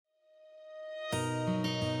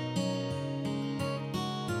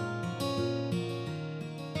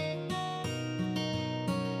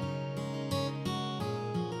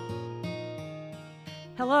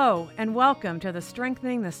Hello, and welcome to the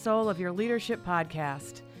Strengthening the Soul of Your Leadership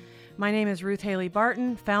podcast. My name is Ruth Haley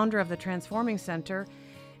Barton, founder of the Transforming Center,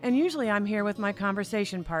 and usually I'm here with my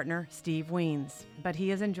conversation partner, Steve Wiens, but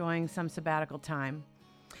he is enjoying some sabbatical time.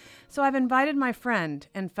 So I've invited my friend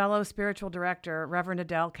and fellow spiritual director, Reverend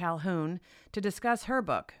Adele Calhoun, to discuss her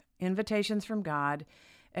book, Invitations from God,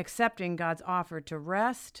 Accepting God's Offer to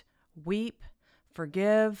Rest, Weep,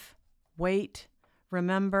 Forgive, Wait,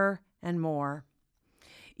 Remember, and More.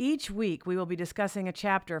 Each week, we will be discussing a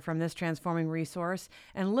chapter from this transforming resource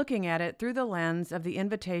and looking at it through the lens of the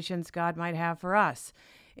invitations God might have for us,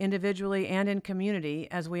 individually and in community,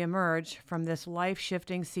 as we emerge from this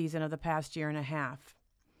life-shifting season of the past year and a half.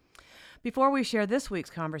 Before we share this week's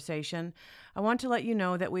conversation, I want to let you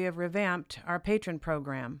know that we have revamped our patron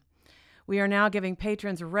program. We are now giving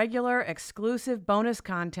patrons regular, exclusive bonus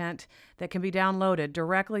content that can be downloaded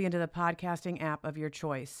directly into the podcasting app of your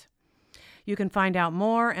choice. You can find out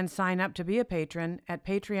more and sign up to be a patron at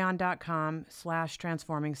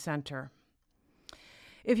patreon.com/transformingcenter.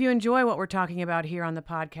 If you enjoy what we're talking about here on the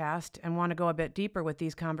podcast and want to go a bit deeper with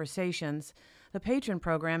these conversations, the patron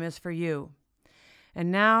program is for you.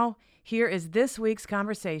 And now, here is this week's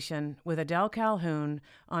conversation with Adele Calhoun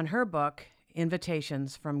on her book,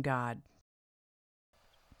 Invitations from God.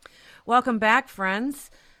 Welcome back, friends,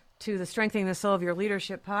 to the Strengthening the Soul of Your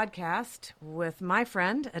Leadership podcast with my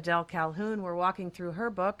friend, Adele Calhoun. We're walking through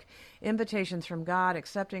her book, Invitations from God,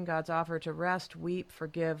 Accepting God's Offer to Rest, Weep,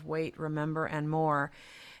 Forgive, Wait, Remember, and More.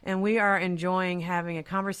 And we are enjoying having a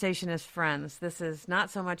conversation as friends. This is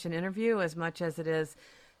not so much an interview as much as it is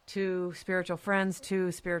two spiritual friends,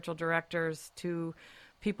 two spiritual directors, two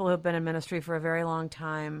people who have been in ministry for a very long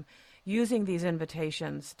time, using these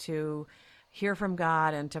invitations to hear from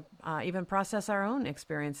God and to even process our own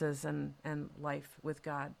experiences and life with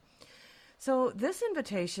God. So this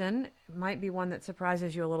invitation might be one that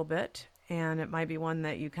surprises you a little bit, and it might be one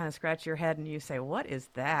that you kind of scratch your head and you say, what is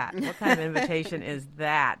that? What kind of invitation is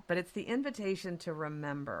that? But it's the invitation to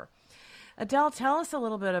remember. Adele, tell us a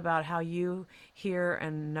little bit about how you hear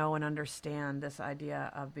and know and understand this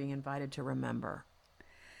idea of being invited to remember.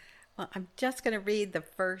 Well, I'm just going to read the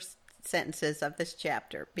first sentences of this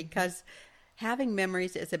chapter because having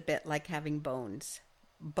memories is a bit like having bones.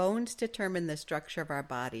 Bones determine the structure of our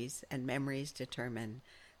bodies, and memories determine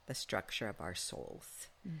the structure of our souls.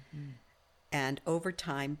 Mm-hmm. And over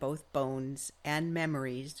time, both bones and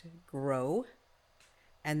memories grow,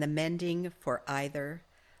 and the mending for either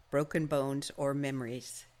broken bones or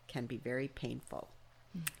memories can be very painful.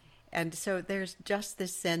 Mm-hmm. And so there's just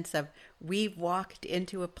this sense of we've walked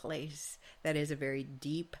into a place that is a very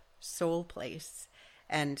deep soul place.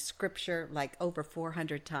 And scripture, like over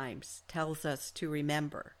 400 times, tells us to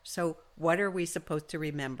remember. So what are we supposed to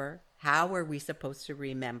remember? How are we supposed to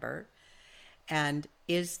remember? And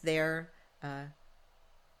is there a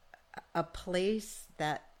place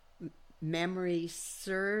that memory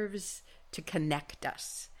serves to connect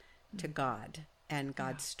us to God and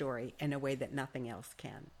God's story in a way that nothing else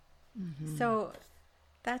can? Mm-hmm. So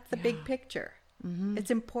that's the big picture. Mm-hmm. It's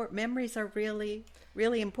important. Memories are really,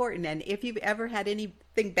 really important. And if you've ever had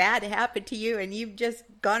anything bad happen to you and you've just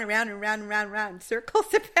gone around and round and round and round in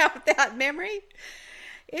circles about that memory,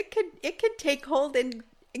 it could take hold and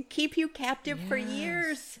keep you captive for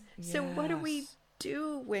years. Yes. So what do we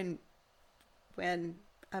do when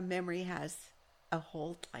a memory has a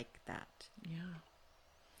hold like that? Yeah.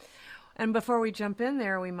 And before we jump in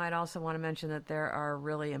there, we might also want to mention that there are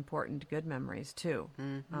really important good memories, too.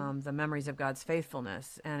 Mm-hmm. The memories of God's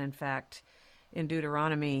faithfulness. And in fact, in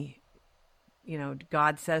Deuteronomy,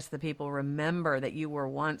 God says to the people, remember that you were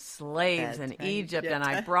once slaves in Egypt and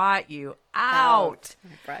I brought you out.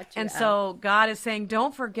 So God is saying,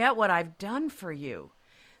 don't forget what I've done for you.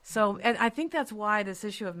 So, and I think that's why this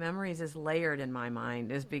issue of memories is layered in my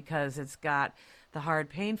mind, is because it's got the hard,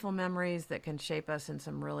 painful memories that can shape us in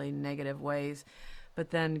some really negative ways. But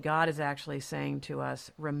then God is actually saying to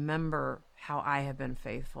us, remember how I have been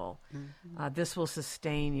faithful. Mm-hmm. This will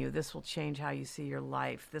sustain you. This will change how you see your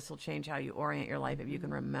life. This will change how you orient your life if you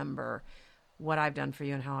can remember what I've done for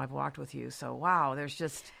you and how I've walked with you. So, wow, there's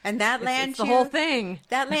just... And that lands it's the whole thing.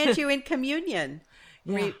 That lands you in communion.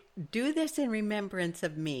 Yeah. Do this in remembrance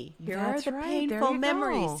of me. Here That's are the right. painful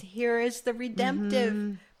memories. Here is the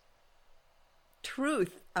redemptive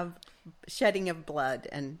truth of shedding of blood,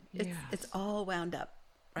 and it's all wound up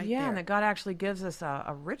right there. And that God actually gives us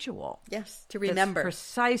a ritual. Yes, to remember. That's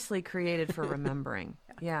precisely created for remembering.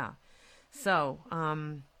 So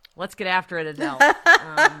let's get after it, Adele.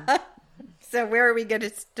 So where are we going to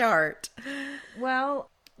start? Well,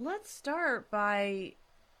 let's start by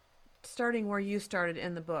starting where you started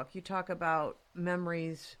in the book. You talk about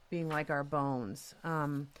memories being like our bones.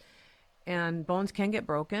 And bones can get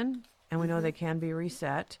broken, and we know they can be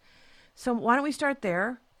reset. So why don't we start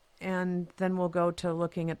there, and then we'll go to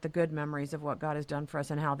looking at the good memories of what God has done for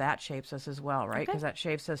us and how that shapes us as well, right? Because that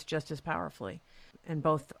shapes us just as powerfully, and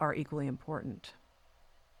both are equally important.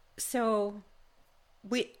 So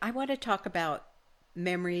I want to talk about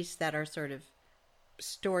memories that are sort of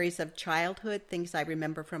stories of childhood, things I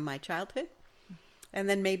remember from my childhood. And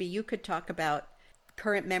then maybe you could talk about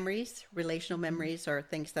current memories, relational memories, or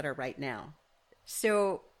things that are right now.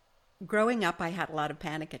 So growing up, I had a lot of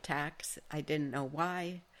panic attacks. I didn't know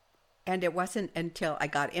why. And it wasn't until I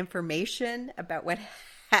got information about what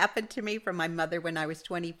happened to me from my mother when I was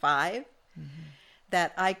 25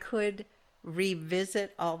 that I could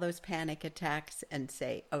revisit all those panic attacks and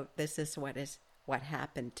say, oh, this is what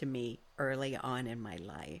happened to me early on in my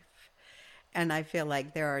life. And I feel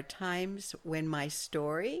like there are times when my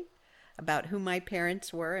story about who my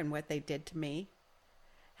parents were and what they did to me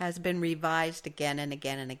has been revised again and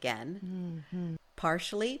again and again,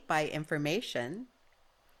 partially by information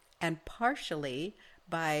and partially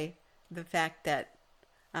by the fact that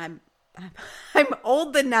I'm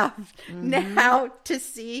old enough now to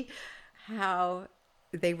see how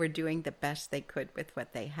they were doing the best they could with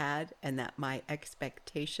what they had, and that my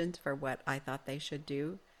expectations for what I thought they should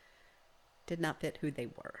do did not fit who they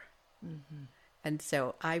were. And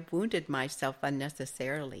so I wounded myself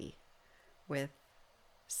unnecessarily with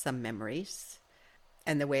some memories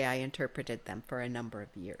and the way I interpreted them for a number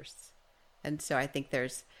of years. And so I think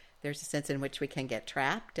there's a sense in which we can get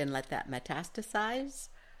trapped and let that metastasize.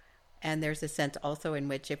 And there's a sense also in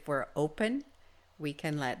which if we're open, we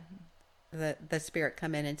can let the spirit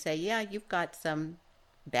come in and say, yeah, you've got some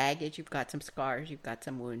baggage, you've got some scars, you've got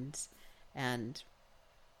some wounds, and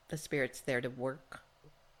the spirit's there to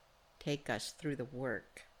take us through the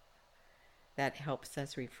work that helps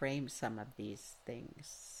us reframe some of these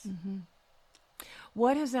things.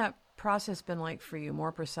 What has that process been like for you,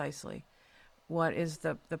 more precisely? What is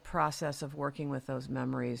the process of working with those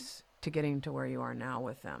memories to getting to where you are now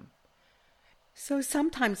with them? So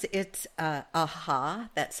sometimes it's aha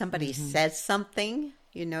that somebody says something,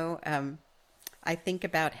 I think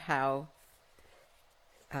about how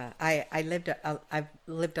I've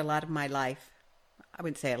lived a lot of my life. I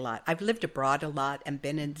wouldn't say a lot. I've lived abroad a lot and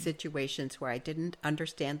been in situations where I didn't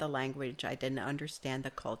understand the language. I didn't understand the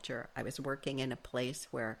culture. I was working in a place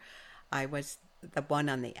where I was the one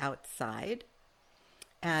on the outside.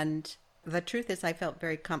 And the truth is I felt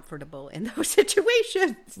very comfortable in those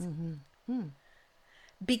situations.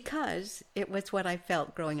 Because it was what I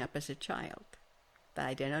felt growing up as a child. That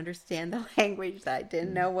I didn't understand the language, that I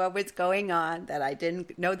didn't know what was going on, that I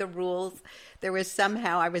didn't know the rules. There was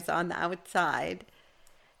somehow I was on the outside.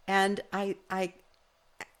 And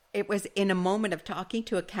it was in a moment of talking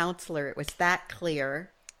to a counselor, it was that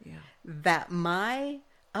clear that my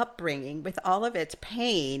upbringing, with all of its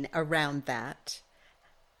pain around that,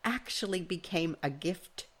 actually became a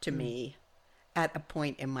gift to me at a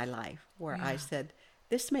point in my life where I said,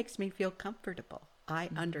 this makes me feel comfortable. I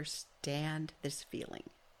understand this feeling.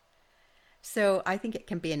 So I think it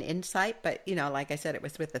can be an insight, but, like I said, it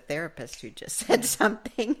was with the therapist who just said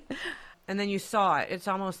something. And then you saw it. It's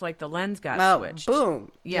almost like the lens got switched.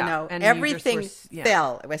 Boom. Yeah. And everything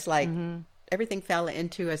fell. It was like everything fell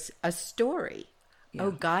into a story. Yeah.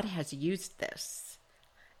 Oh, God has used this.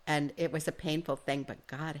 And it was a painful thing, but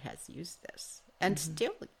God has used this and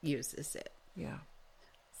still uses it. Yeah.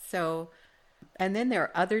 So, and then there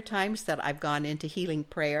are other times that I've gone into healing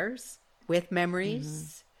prayers with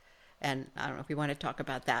memories. And I don't know if we want to talk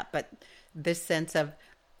about that, but this sense of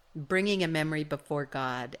bringing a memory before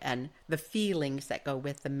God and the feelings that go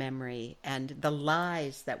with the memory and the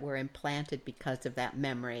lies that were implanted because of that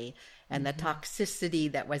memory and the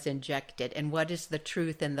toxicity that was injected and what is the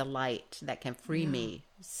truth and the light that can free me.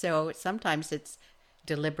 So sometimes it's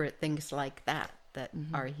deliberate things like that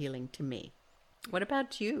are healing to me. What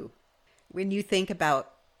about you? When you think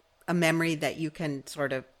about a memory that you can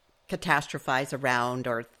sort of catastrophize around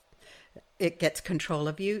or it gets control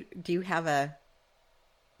of you, do you have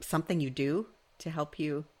something you do to help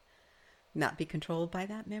you not be controlled by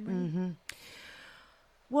that memory?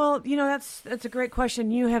 Well, that's a great question.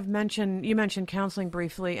 You mentioned counseling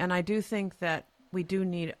briefly, and I do think that we do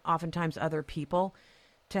need oftentimes other people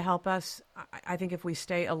to help us. I think if we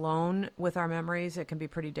stay alone with our memories, it can be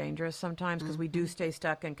pretty dangerous sometimes because we do stay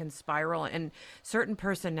stuck and can spiral. And certain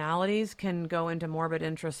personalities can go into morbid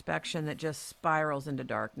introspection that just spirals into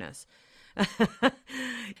darkness.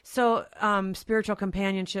 So spiritual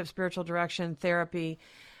companionship, spiritual direction, therapy,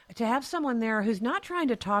 to have someone there who's not trying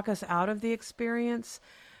to talk us out of the experience,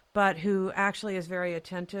 but who actually is very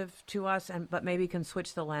attentive to us, but maybe can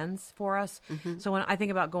switch the lens for us. So when I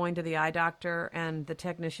think about going to the eye doctor and the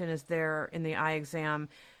technician is there in the eye exam,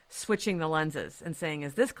 switching the lenses and saying,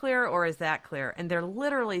 is this clear or is that clear? And they're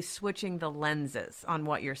literally switching the lenses on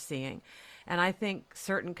what you're seeing. And I think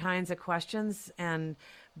certain kinds of questions and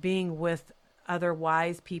being with other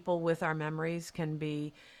wise people with our memories can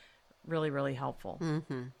be really, really helpful.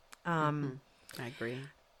 I agree.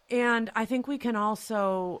 And I think we can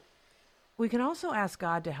also ask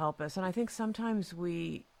God to help us. And I think sometimes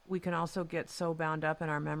we can also get so bound up in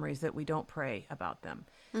our memories that we don't pray about them.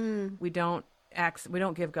 We don't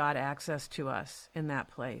give God access to us in that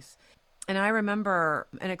place. And I remember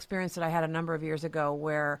an experience that I had a number of years ago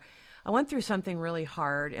where I went through something really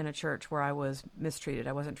hard in a church where I was mistreated.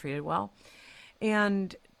 I wasn't treated well.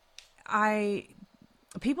 And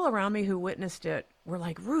people around me who witnessed it were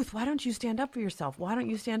like, Ruth, why don't you stand up for yourself? Why don't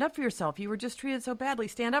you stand up for yourself? You were just treated so badly.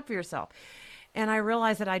 Stand up for yourself. And I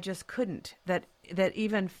realized that I just couldn't, that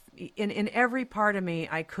even in every part of me,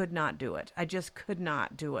 I could not do it. I just could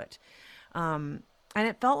not do it. And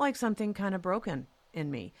it felt like something kind of broken in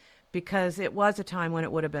me because it was a time when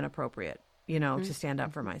it would have been appropriate, to stand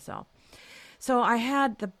up for myself. So I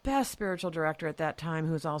had the best spiritual director at that time,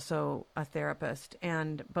 who's also a therapist,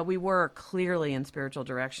 but we were clearly in spiritual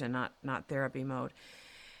direction, not therapy mode.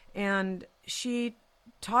 And she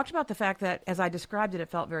talked about the fact that, as I described it, it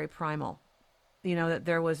felt very primal. That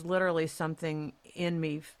there was literally something in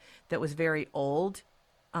me that was very old,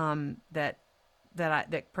 that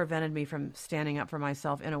prevented me from standing up for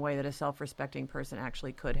myself in a way that a self-respecting person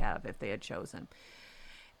actually could have if they had chosen.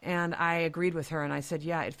 And I agreed with her, and I said,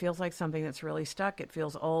 yeah, it feels like something that's really stuck. It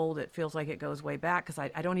feels old. It feels like it goes way back, because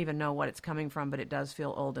I don't even know what it's coming from, but it does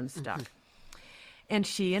feel old and stuck. And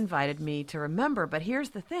she invited me to remember. But here's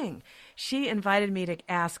the thing. She invited me to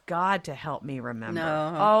ask God to help me remember.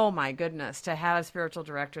 No. Oh, my goodness, to have a spiritual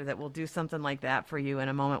director that will do something like that for you in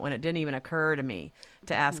a moment when it didn't even occur to me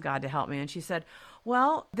to ask God to help me. And she said,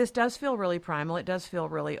 well, this does feel really primal. It does feel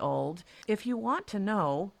really old. If you want to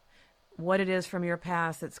know what it is from your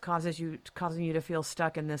past that's causing you to feel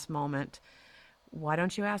stuck in this moment, why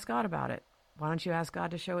don't you ask God about it? Why don't you ask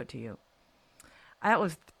God to show it to you? That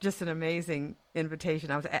was just an amazing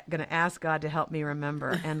invitation. I was going to ask God to help me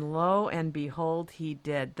remember, and lo and behold, he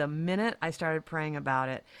did. The minute I started praying about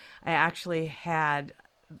it, I actually had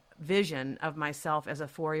vision of myself as a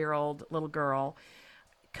 4-year-old little girl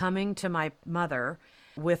coming to my mother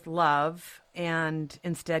with love and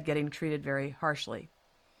instead getting treated very harshly.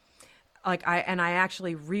 I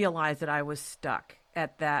actually realized that I was stuck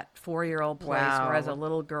at that 4-year-old place where, as a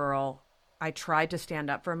little girl, I tried to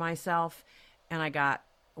stand up for myself and I got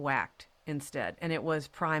whacked instead. And it was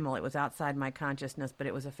primal. It was outside my consciousness, but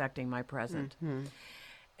it was affecting my present.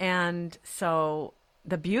 And so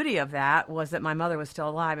the beauty of that was that my mother was still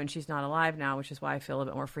alive, and she's not alive now, which is why I feel a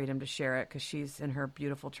bit more freedom to share it, because she's in her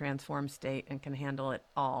beautiful transformed state and can handle it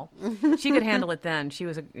all. She could handle it then. She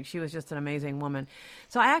was just an amazing woman.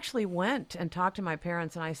 So I actually went and talked to my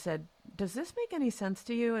parents, and I said, does this make any sense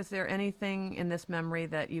to you? Is there anything in this memory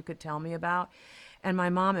that you could tell me about? And my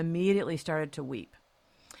mom immediately started to weep.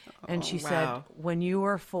 And she said, when you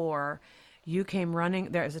were 4, you came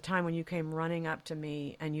running. There was a time when you came running up to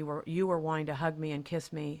me, and you were wanting to hug me and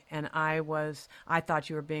kiss me, and I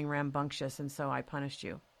thought you were being rambunctious, and so I punished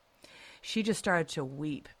you. She just started to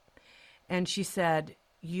weep, and she said,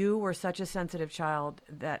 you were such a sensitive child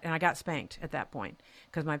and I got spanked at that point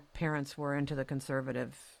because my parents were into the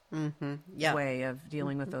conservative way of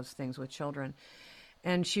dealing with those things with children.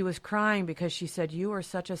 And she was crying because she said, you were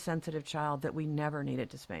such a sensitive child that we never needed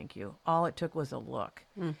to spank you. All it took was a look,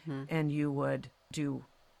 and you would do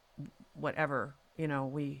whatever,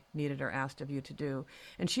 we needed or asked of you to do.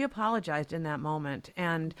 And she apologized in that moment.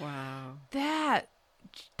 And the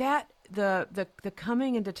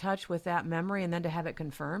coming into touch with that memory, and then to have it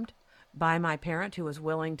confirmed by my parent, who was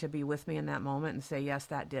willing to be with me in that moment and say, yes,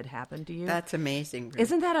 that did happen to you. That's amazing. Ruth.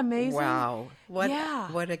 Isn't that amazing? Wow. What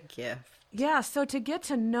a gift. Yeah, so to get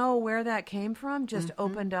to know where that came from just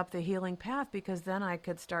opened up the healing path, because then I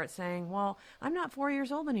could start saying, well, I'm not 4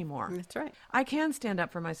 years old anymore. That's right. I can stand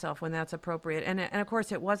up for myself when that's appropriate. And of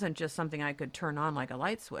course, it wasn't just something I could turn on like a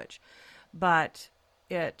light switch, but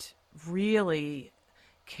it really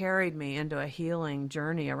carried me into a healing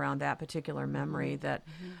journey around that particular memory that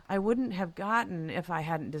I wouldn't have gotten if I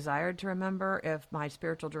hadn't desired to remember, if my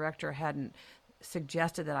spiritual director hadn't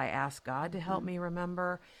suggested that I ask God to help me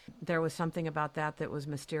remember. There was something about that was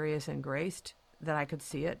mysterious and graced, that I could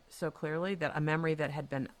see it so clearly, that a memory that had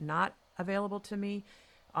been not available to me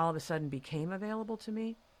all of a sudden became available to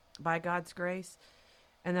me by God's grace.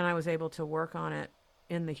 And then I was able to work on it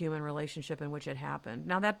in the human relationship in which it happened.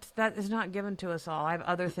 Now that is not given to us all. I have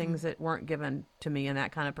other things that weren't given to me in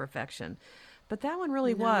that kind of perfection. But that one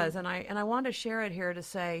really was, and I want to share it here to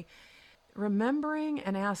say, remembering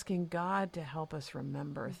and asking God to help us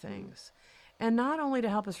remember things. And not only to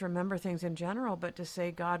help us remember things in general, but to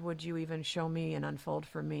say, God, would you even show me and unfold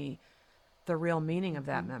for me the real meaning of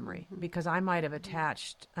that memory? Because I might have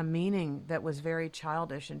attached a meaning that was very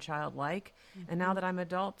childish and childlike. And now that I'm an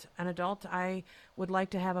adult, I would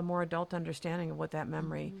like to have a more adult understanding of what that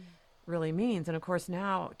memory really means. And of course,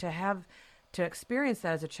 now to experience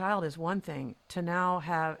that as a child is one thing. To now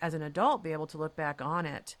have, as an adult, be able to look back on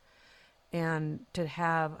it and to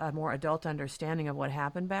have a more adult understanding of what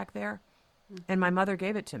happened back there. And my mother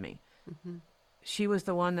gave it to me. She was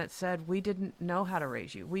the one that said, we didn't know how to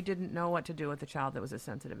raise you. We didn't know what to do with a child that was as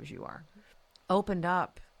sensitive as you are. Opened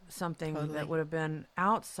up something that would have been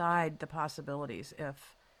outside the possibilities if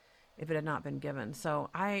it had not been given. So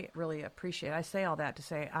I really I say all that to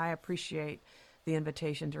say I appreciate the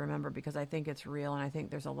invitation to remember, because I think it's real, and I think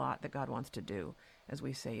there's a lot that God wants to do as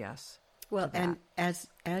we say yes. Well, and as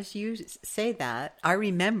you say that, I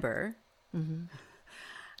remember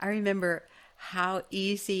how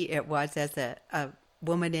easy it was as a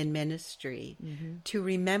woman in ministry to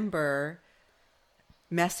remember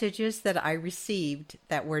messages that I received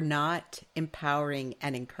that were not empowering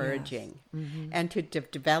and encouraging, and to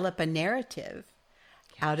develop a narrative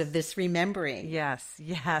out of this remembering. Yes.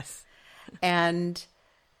 And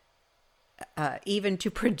even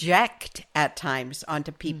to project at times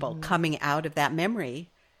onto people coming out of that memory,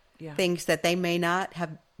 things that they may not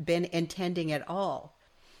have been intending at all.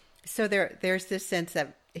 So there's this sense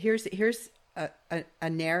that here's a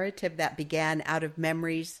narrative that began out of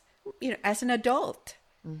memories, as an adult,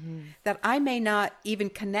 that I may not even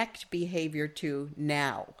connect behavior to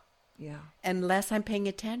now, unless I'm paying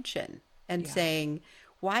attention and saying,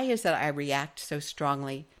 why is it I react so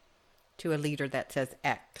strongly to a leader that says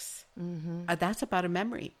X? That's about a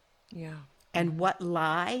memory. And what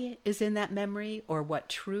lie is in that memory, or what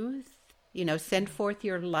truth? Send forth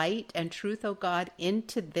your light and truth, O God,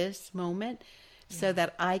 into this moment so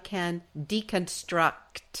that I can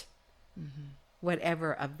deconstruct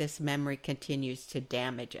whatever of this memory continues to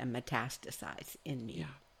damage and metastasize in me.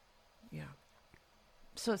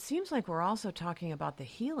 So it seems like we're also talking about the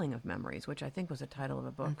healing of memories, which I think was a title of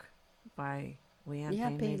a book by Leanne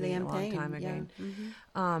Payne, maybe a long time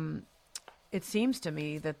ago. It seems to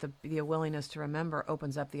me that the willingness to remember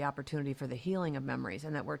opens up the opportunity for the healing of memories,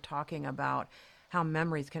 and that we're talking about how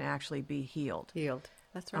memories can actually be healed.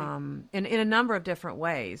 That's right. In a number of different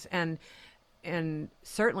ways. And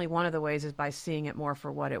certainly one of the ways is by seeing it more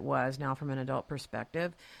for what it was now from an adult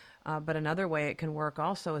perspective. But another way it can work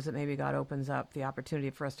also is that maybe God opens up the opportunity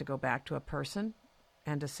for us to go back to a person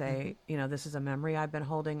and to say, this is a memory I've been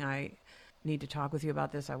holding. I need to talk with you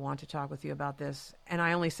about this. I want to talk with you about this. And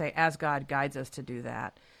I only say as God guides us to do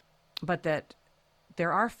that. But that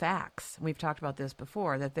there are facts. We've talked about this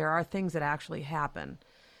before, that there are things that actually happen.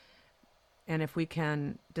 And if we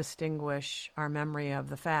can distinguish our memory of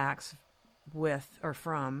the facts with or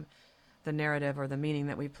from the narrative or the meaning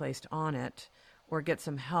that we placed on it, or get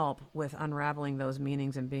some help with unraveling those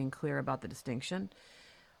meanings and being clear about the distinction,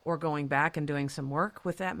 or going back and doing some work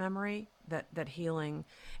with that memory, that healing,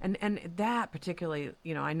 and that particularly,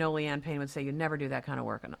 I know Leanne Payne would say you never do that kind of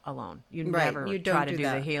work alone. You never try to do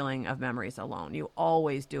the healing of memories alone. You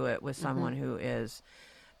always do it with someone who is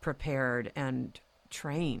prepared and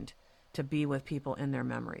trained to be with people in their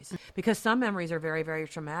memories, because some memories are very, very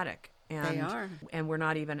traumatic. And, they are. And we're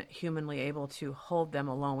not even humanly able to hold them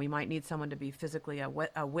alone. We might need someone to be physically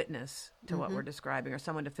a witness to what we're describing, or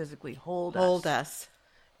someone to physically hold us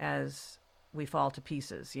as we fall to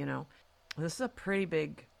pieces, This is a pretty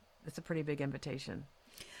big invitation.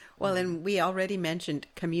 Well, and we already mentioned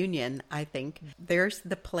communion, I think. There's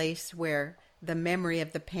the place where the memory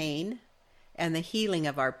of the pain and the healing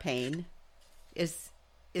of our pain is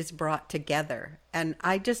brought together. And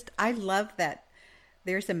I love that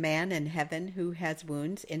there's a man in heaven who has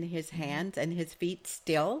wounds in his hands and his feet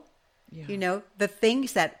still. The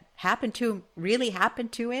things that happened to him really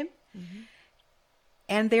happened to him.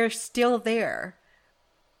 And they're still there.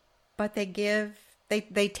 But they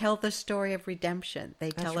tell the story of redemption.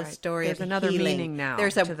 They tell a story of healing. There's another meaning now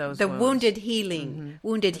to those the wounds. Wounded healing,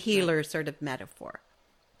 wounded healer sort of metaphor.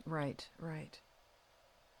 Right.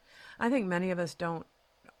 I think many of us don't,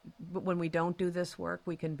 but when we don't do this work,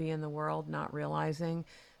 we can be in the world not realizing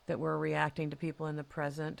that we're reacting to people in the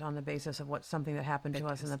present on the basis of something that happened to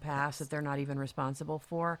us in the past that they're not even responsible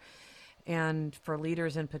for. And for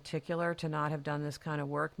leaders in particular, to not have done this kind of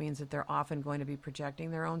work means that they're often going to be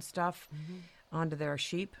projecting their own stuff onto their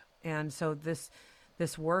sheep. And so this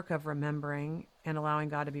work of remembering and allowing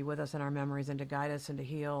God to be with us in our memories and to guide us and to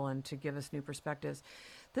heal and to give us new perspectives,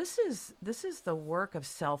 this is the work of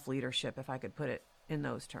self-leadership, if I could put it in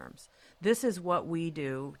those terms. This is what we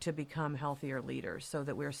do to become healthier leaders so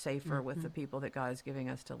that we're safer with the people that God is giving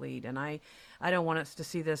us to lead. And I don't want us to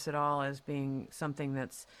see this at all as being something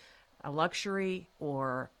that's a luxury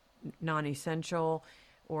or non-essential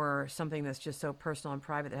or something that's just so personal and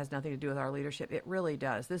private that has nothing to do with our leadership. It really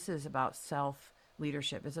does. This is about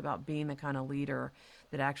self-leadership. It's about being the kind of leader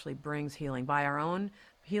that actually brings healing. By our own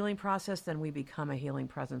healing process, then we become a healing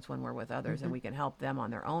presence when we're with others, and we can help them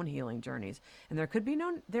on their own healing journeys. And there could be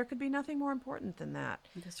nothing more important than that.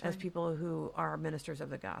 That's right. As people who are ministers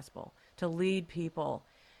of the gospel, to lead people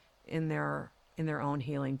in their own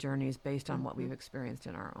healing journeys based on what we've experienced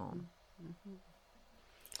in our own.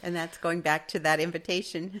 And that's going back to that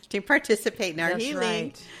invitation to participate in our That's healing.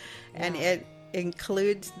 Right. Yeah. And it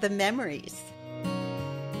includes the memories.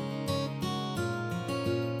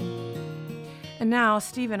 And now,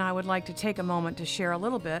 Steve and I would like to take a moment to share a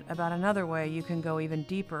little bit about another way you can go even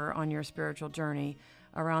deeper on your spiritual journey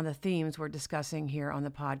around the themes we're discussing here on the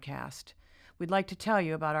podcast. We'd like to tell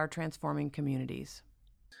you about our Transforming Communities.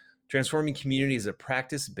 Transforming Community is a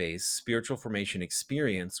practice-based spiritual formation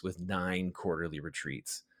experience with 9 quarterly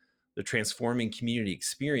retreats. The Transforming Community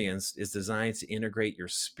experience is designed to integrate your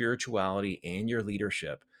spirituality and your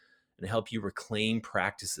leadership and help you reclaim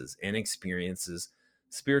practices and experiences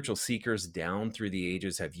spiritual seekers down through the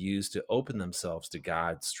ages have used to open themselves to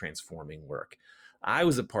God's transforming work. I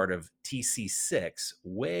was a part of TC6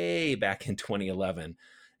 way back in 2011,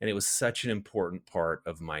 and it was such an important part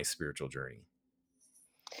of my spiritual journey.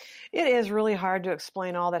 It is really hard to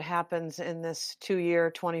explain all that happens in this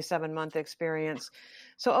 2-year, 27-month experience.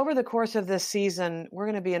 So over the course of this season, we're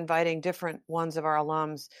going to be inviting different ones of our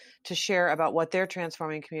alums to share about what their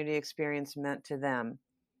Transforming Community experience meant to them.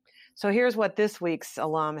 So here's what this week's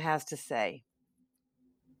alum has to say.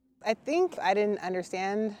 I think I didn't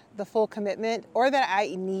understand the full commitment or that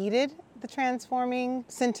I needed the Transforming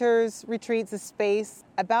Centers, retreats, the space.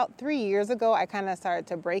 About 3 years ago, I kind of started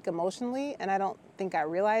to break emotionally, and I don't think I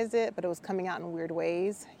realized it, but it was coming out in weird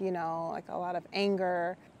ways, like a lot of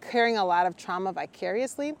anger, carrying a lot of trauma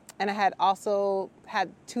vicariously. And I had also had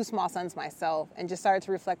 2 small sons myself and just started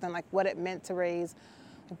to reflect on what it meant to raise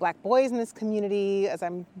Black boys in this community as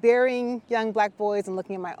I'm bearing young Black boys and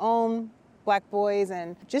looking at my own Black boys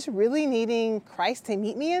and just really needing Christ to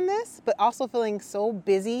meet me in this, but also feeling so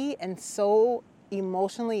busy and so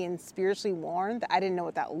emotionally and spiritually worn that I didn't know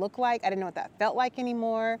what that looked like. I didn't know what that felt like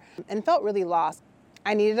anymore and felt really lost.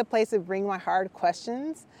 I needed a place to bring my hard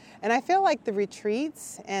questions. And I feel like the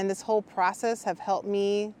retreats and this whole process have helped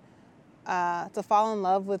me to fall in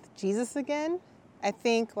love with Jesus again. I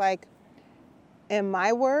think in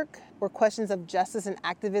my work, where questions of justice and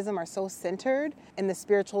activism are so centered, and the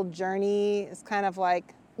spiritual journey is kind of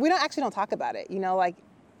we don't talk about it,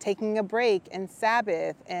 taking a break and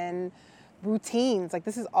Sabbath and routines.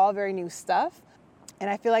 This is all very new stuff. And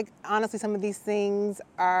I feel honestly, some of these things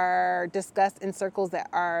are discussed in circles that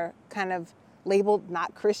are kind of labeled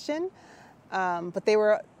not Christian, but they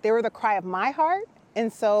were the cry of my heart.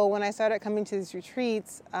 And so when I started coming to these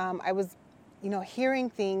retreats, I was, hearing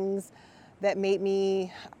things that made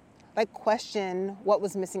me question what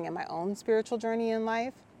was missing in my own spiritual journey in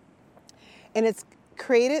life. And it's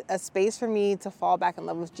created a space for me to fall back in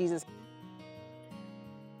love with Jesus.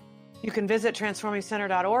 You can visit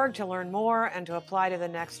transformingcenter.org to learn more and to apply to the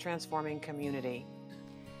next Transforming Community.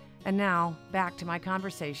 And now, back to my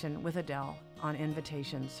conversation with Adele on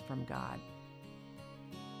invitations from God.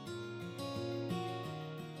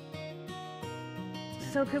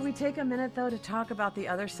 So could we take a minute, though, to talk about the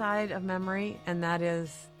other side of memory, and that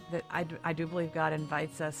is that I do believe God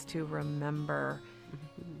invites us to remember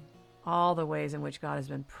all the ways in which God has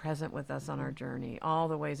been present with us on our journey, all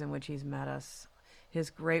the ways in which He's met us, His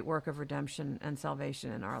great work of redemption and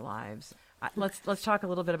salvation in our lives. Let's talk a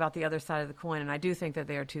little bit about the other side of the coin, and I do think that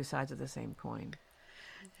they are 2 sides of the same coin.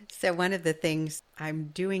 So one of the things I'm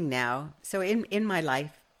doing now, so in my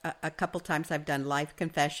life, a couple times I've done life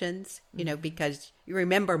confessions, because you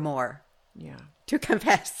remember more. Yeah. To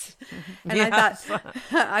confess. And yes.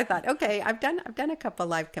 I thought, okay, I've done a couple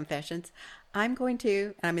live confessions. I'm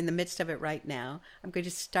in the midst of it right now. I'm going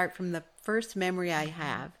to start from the first memory I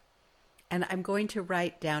have, and I'm going to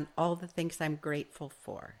write down all the things I'm grateful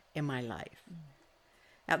for in my life.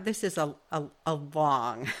 Now, this is a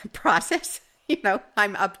long process.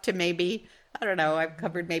 I'm up to maybe, I've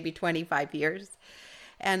covered maybe 25 years,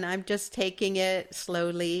 and I'm just taking it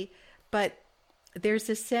slowly, but there's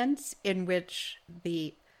a sense in which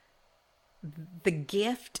the the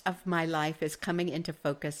gift of my life is coming into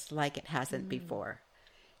focus like it hasn't before.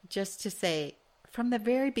 Just to say, from the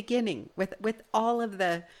very beginning, with all of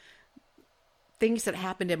the things that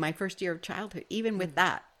happened in my first year of childhood, even with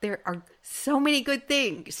that, there are so many good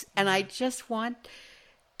things. And I just want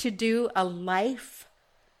to do a life.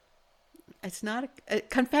 It's not a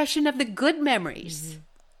confession of the good memories.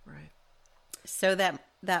 Right. So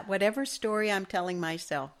that whatever story I'm telling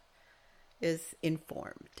myself is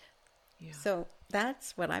informed. Yeah. So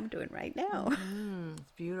that's what I'm doing right now.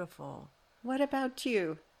 It's beautiful. What about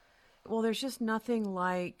you? Well, there's just nothing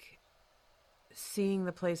like seeing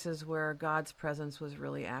the places where God's presence was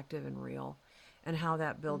really active and real, and how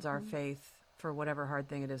that builds our faith for whatever hard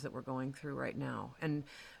thing it is that we're going through right now. And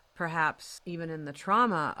perhaps even in the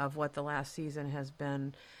trauma of what the last season has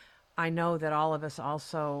been, I know that all of us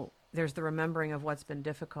also, there's the remembering of what's been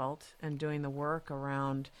difficult and doing the work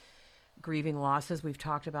around grieving losses. We've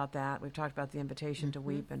talked about that. We've talked about the invitation to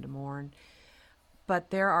weep and to mourn.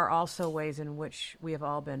 But there are also ways in which we have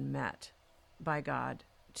all been met by God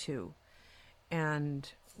too. And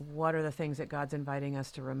what are the things that God's inviting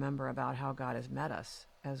us to remember about how God has met us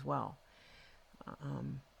as well?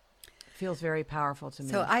 Feels very powerful to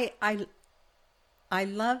me. So I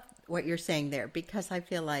love what you're saying there, because I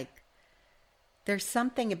feel like there's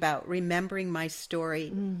something about remembering my story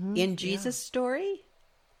in Jesus' story.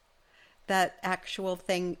 That actually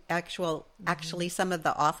some of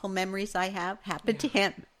the awful memories I have happened to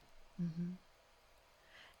him.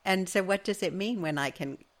 And so what does it mean when I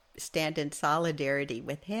can stand in solidarity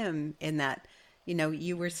with him in that,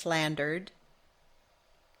 you were slandered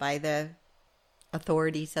by the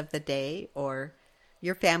authorities of the day, or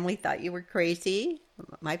your family thought you were crazy.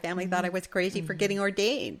 My family thought I was crazy for getting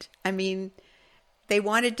ordained. I mean, they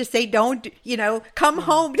wanted to say, don't, come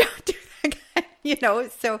home, don't do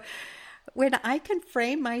that, so when I can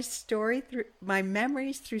frame my story through my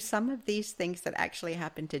memories through some of these things that actually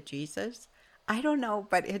happened to Jesus, I don't know,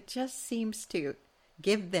 but it just seems to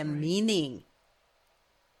give them meaning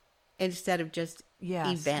instead of just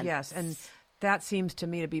events. Yes, and that seems to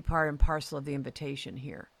me to be part and parcel of the invitation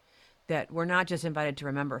here, that we're not just invited to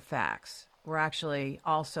remember facts. We're actually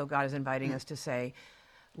also, God is inviting us to say,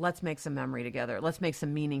 let's make some memory together. Let's make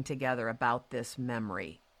some meaning together about this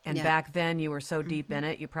memory. And back then you were so deep in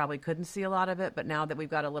it, you probably couldn't see a lot of it. But now that we've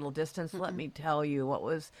got a little distance, let me tell you what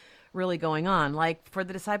was really going on. Like for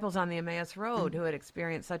the disciples on the Emmaus Road who had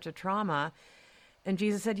experienced such a trauma. And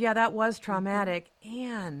Jesus said, yeah, that was traumatic.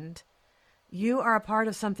 And you are a part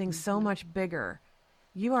of something so much bigger.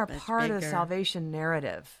 You are part of the salvation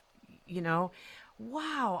narrative.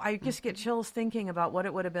 Wow. I just get chills thinking about what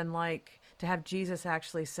it would have been like to have Jesus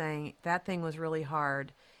actually saying, that thing was really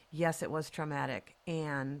hard. Yes, it was traumatic,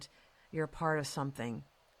 and you're a part of something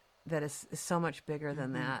that is so much bigger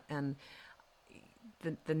than that. And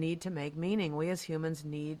the need to make meaning. We as humans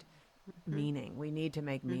need meaning. We need to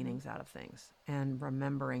make meanings out of things. And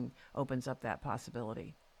remembering opens up that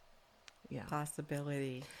possibility. Yeah.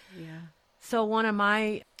 Possibility. Yeah. So one of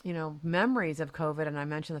my, memories of COVID, and I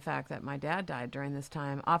mentioned the fact that my dad died during this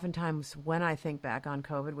time, oftentimes when I think back on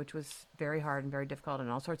COVID, which was very hard and very difficult in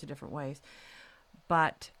all sorts of different ways,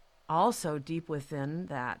 but also deep within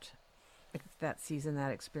that season,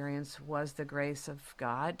 that experience, was the grace of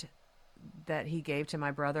God that he gave to my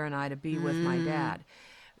brother and I to be with my dad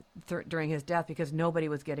during his death, because nobody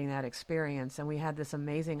was getting that experience. And we had this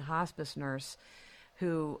amazing hospice nurse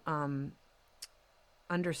who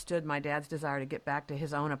understood my dad's desire to get back to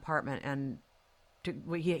his own apartment, and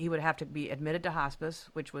he would have to be admitted to hospice,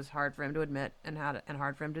 which was hard for him to admit and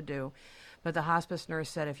hard for him to do. But the hospice nurse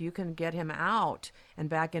said, if you can get him out and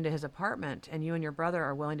back into his apartment, and you and your brother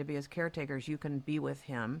are willing to be his caretakers, you can be with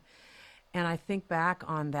him. And I think back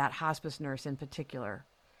on that hospice nurse in particular.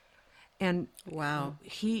 And wow,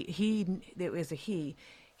 it was a he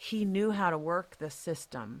knew how to work the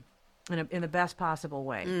system in the best possible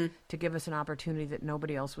way to give us an opportunity that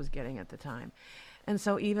nobody else was getting at the time. And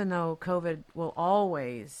so even though COVID will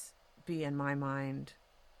always be in my mind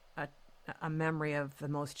a memory of the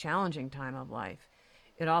most challenging time of life,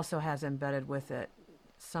 it also has embedded with it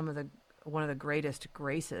one of the greatest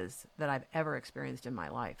graces that I've ever experienced in my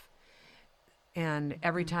life. And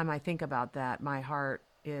every time I think about that, my heart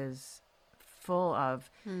is full of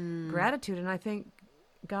gratitude. And I think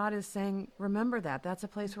God is saying, remember that. That's a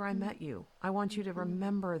place where I met you. I want you to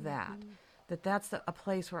remember that's a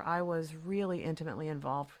place where I was really intimately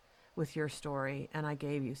involved with your story, and I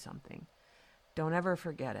gave you something. Don't ever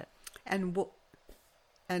forget it. And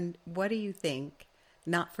what do you think,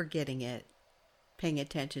 not forgetting it, paying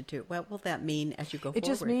attention to it, what will that mean as you go forward? It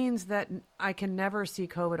just means that I can never see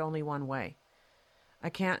COVID only one way. I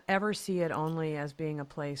can't ever see it only as being a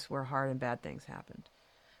place where hard and bad things happened.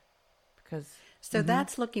 Because So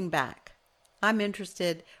that's looking back. I'm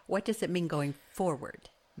interested, what does it mean going forward?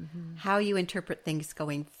 How you interpret things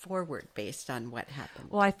going forward based on what happened.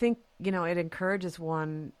 Well, I think, it encourages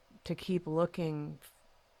one to keep looking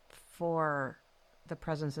for the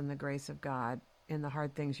presence and the grace of God in the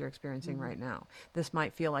hard things you're experiencing right now. This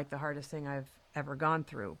might feel like the hardest thing I've ever gone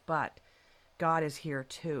through, but God is here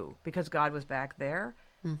too. Because God was back there,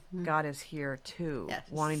 God is here too,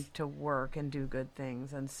 wanting to work and do good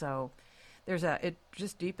things. And so it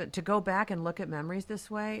just deepens. To go back and look at memories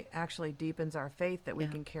this way actually deepens our faith that we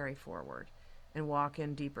can carry forward and walk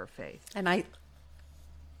in deeper faith. And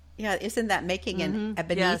isn't that making an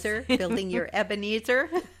Ebenezer, building your Ebenezer?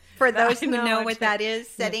 For those who know what that is,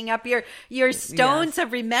 setting up your stones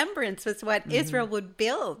of remembrance was what Israel would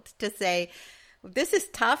build to say, this is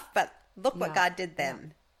tough, but look what God did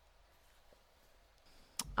then.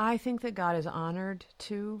 I think that God is honored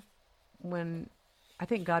too I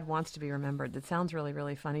think God wants to be remembered. That sounds really,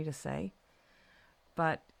 really funny to say,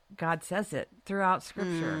 but God says it throughout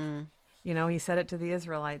Scripture. He said it to the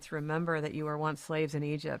Israelites, remember that you were once slaves in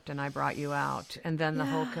Egypt and I brought you out. And then the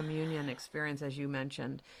whole communion experience, as you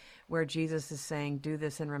mentioned, where Jesus is saying, do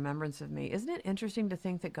this in remembrance of me. Isn't it interesting to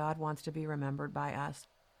think that God wants to be remembered by us?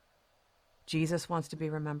 Jesus wants to be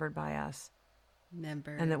remembered by us.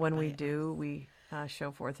 And that when we do, we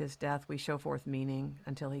show forth his death. We show forth meaning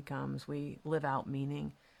until he comes. We live out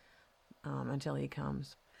meaning until he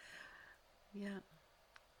comes. Yeah.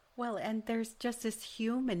 Well, and there's just this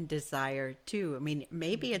human desire too. I mean,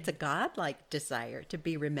 maybe it's a godlike desire to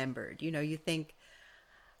be remembered. You think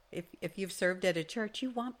if you've served at a church, you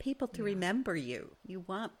want people to remember you. You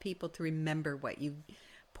want people to remember what you've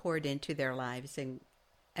poured into their lives. And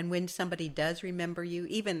when somebody does remember you,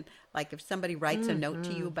 even like if somebody writes a note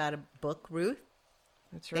to you about a book, Ruth,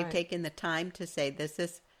 that's right. They've taken the time to say,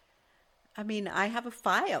 I have a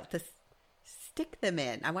file to stick them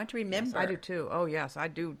in. I want to remember. Yes, I do too. Oh, yes, I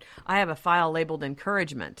do. I have a file labeled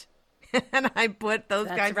encouragement, and I put those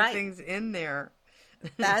kinds of things in there.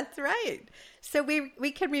 That's right. So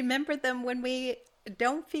we can remember them when we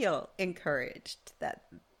don't feel encouraged, that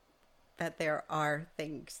there are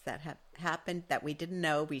things that have happened that we didn't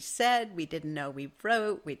know we said, we didn't know we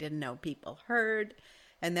wrote, we didn't know people heard,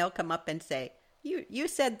 and they'll come up and say, You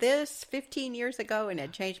said this 15 years ago and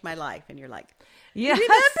it changed my life. And you're like, yes.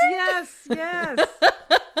 I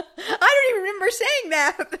don't even remember saying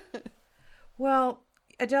that. Well,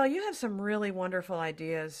 Adele, you have some really wonderful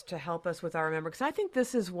ideas to help us with our remember, because I think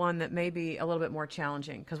this is one that may be a little bit more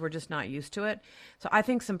challenging because we're just not used to it. So I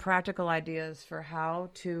think some practical ideas for how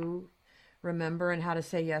to remember and how to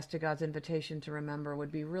say yes to God's invitation to remember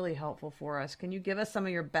would be really helpful for us. Can you give us some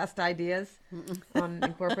of your best ideas on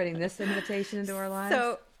incorporating this invitation into our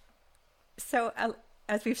lives? So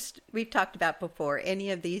as we've talked about before, any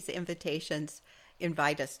of these invitations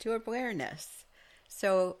invite us to awareness.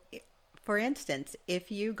 So, for instance, if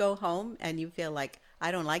you go home and you feel like, I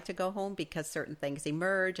don't like to go home because certain things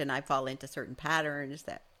emerge and I fall into certain patterns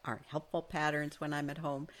that aren't helpful patterns when I'm at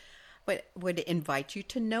home, but would invite you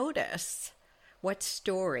to notice, what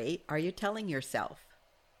story are you telling yourself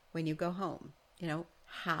when you go home?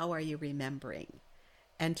 How are you remembering?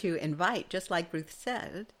 And to invite, just like Ruth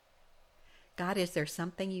said, God, is there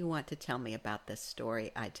something you want to tell me about this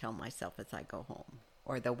story I tell myself as I go home?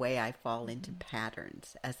 Or the way I fall into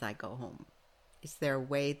patterns as I go home? Is there a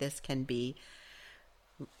way this can be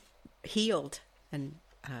healed and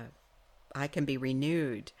I can be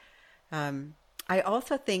renewed? I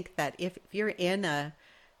also think that if you're in a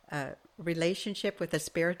relationship with a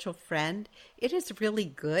spiritual friend, it is really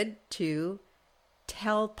good to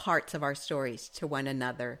tell parts of our stories to one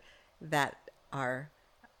another that are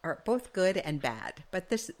both good and bad. But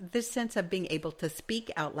this sense of being able to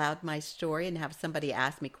speak out loud my story and have somebody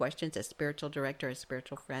ask me questions, a spiritual director, a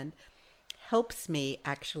spiritual friend, helps me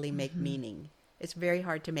actually make meaning. It's very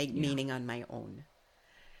hard to make meaning on my own.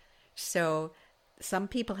 So some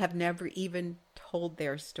people have never even told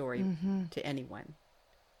their story to anyone.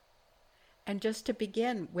 And just to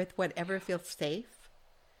begin with whatever feels safe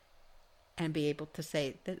and be able to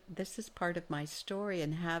say that this is part of my story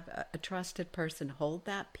and have a trusted person hold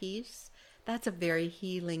that piece, that's a very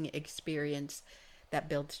healing experience that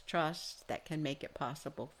builds trust, that can make it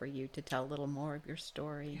possible for you to tell a little more of your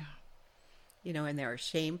story. Yeah. And there are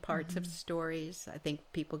shame parts of stories. I think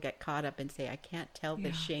people get caught up and say, I can't tell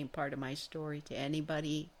the shame part of my story to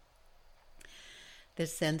anybody.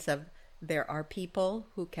 This sense of there are people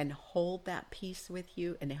who can hold that piece with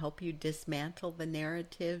you and help you dismantle the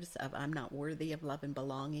narratives of I'm not worthy of love and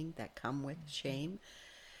belonging that come with shame.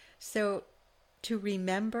 So to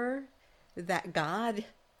remember that God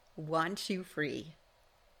wants you free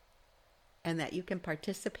and that you can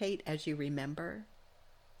participate as you remember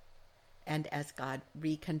and as God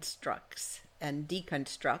reconstructs and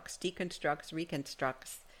reconstructs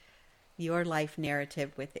your life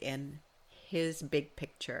narrative within His big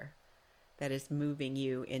picture that is moving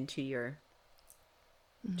you into your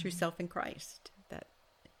true self in Christ, that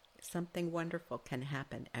something wonderful can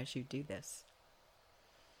happen as you do this.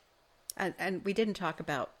 And we didn't talk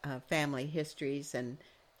about family histories and,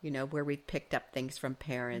 where we've picked up things from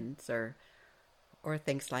parents or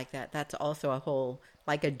things like that. That's also a whole,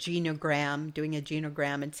 like a genogram, doing a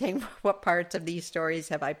genogram and saying what parts of these stories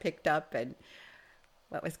have I picked up and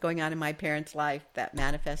what was going on in my parents' life that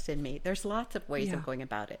manifested in me. There's lots of ways of going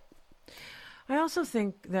about it. I also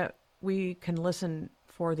think that we can listen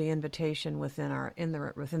for the invitation within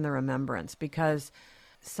the remembrance, because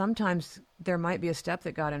sometimes there might be a step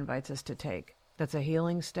that God invites us to take that's a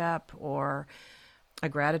healing step or a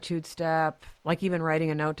gratitude step, like even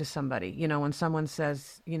writing a note to somebody. When someone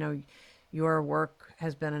says, your work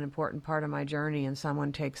has been an important part of my journey, and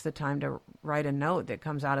someone takes the time to write a note that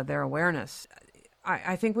comes out of their awareness.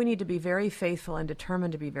 I think we need to be very faithful and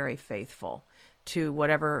determined to be very faithful to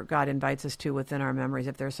whatever God invites us to within our memories,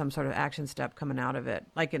 if there's some sort of action step coming out of it.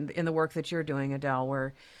 Like in the work that you're doing, Adele,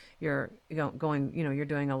 where you're going, you're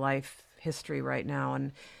doing a life history right now,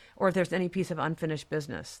 or if there's any piece of unfinished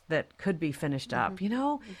business that could be finished up,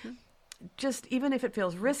 just even if it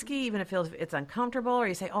feels risky, even if it's uncomfortable, or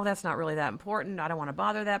you say, oh, that's not really that important, I don't want to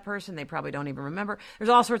bother that person, they probably don't even remember. There's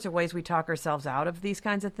all sorts of ways we talk ourselves out of these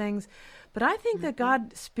kinds of things. But I think that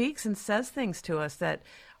God speaks and says things to us that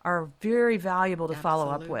are very valuable to follow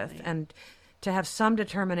up with, and to have some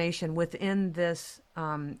determination within this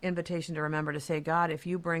invitation to remember, to say, God, if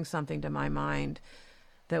you bring something to my mind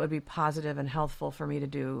that would be positive and healthful for me to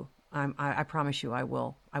do, I promise you I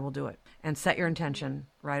will do it. And set your intention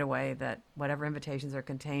right away that whatever invitations are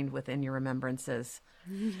contained within your remembrances,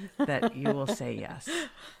 that you will say yes.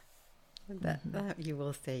 That you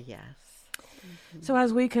will say yes. So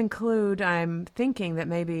as we conclude, I'm thinking that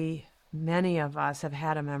maybe many of us have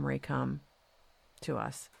had a memory come to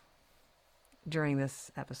us during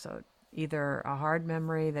this episode, either a hard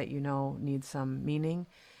memory that needs some meaning,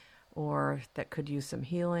 or that could use some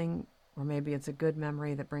healing, or maybe it's a good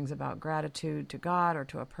memory that brings about gratitude to God or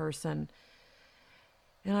to a person.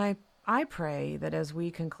 And I pray that as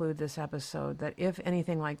we conclude this episode, that if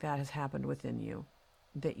anything like that has happened within you,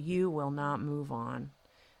 that you will not move on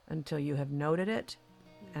until you have noted it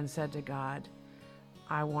and said to God,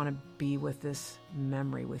 I want to be with this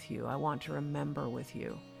memory with you. I want to remember with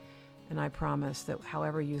you. And I promise that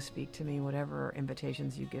however you speak to me, whatever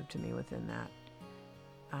invitations you give to me within that,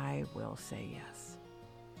 I will say yes.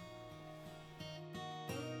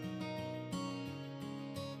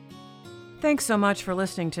 Thanks so much for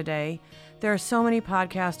listening today. There are so many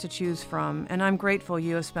podcasts to choose from, and I'm grateful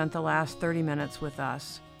you have spent the last 30 minutes with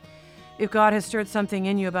us. If God has stirred something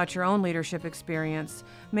in you about your own leadership experience,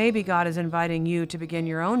 maybe God is inviting you to begin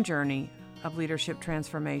your own journey of leadership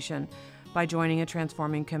transformation by joining a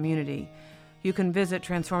transforming community. You can visit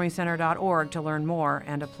transformingcenter.org to learn more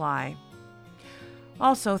and apply.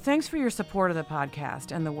 Also, thanks for your support of the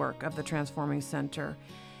podcast and the work of the Transforming Center.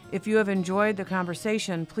 If you have enjoyed the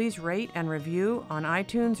conversation, please rate and review on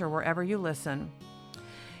iTunes or wherever you listen.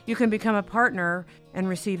 You can become a partner and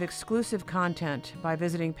receive exclusive content by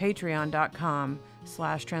visiting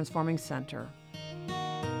patreon.com/transformingcenter.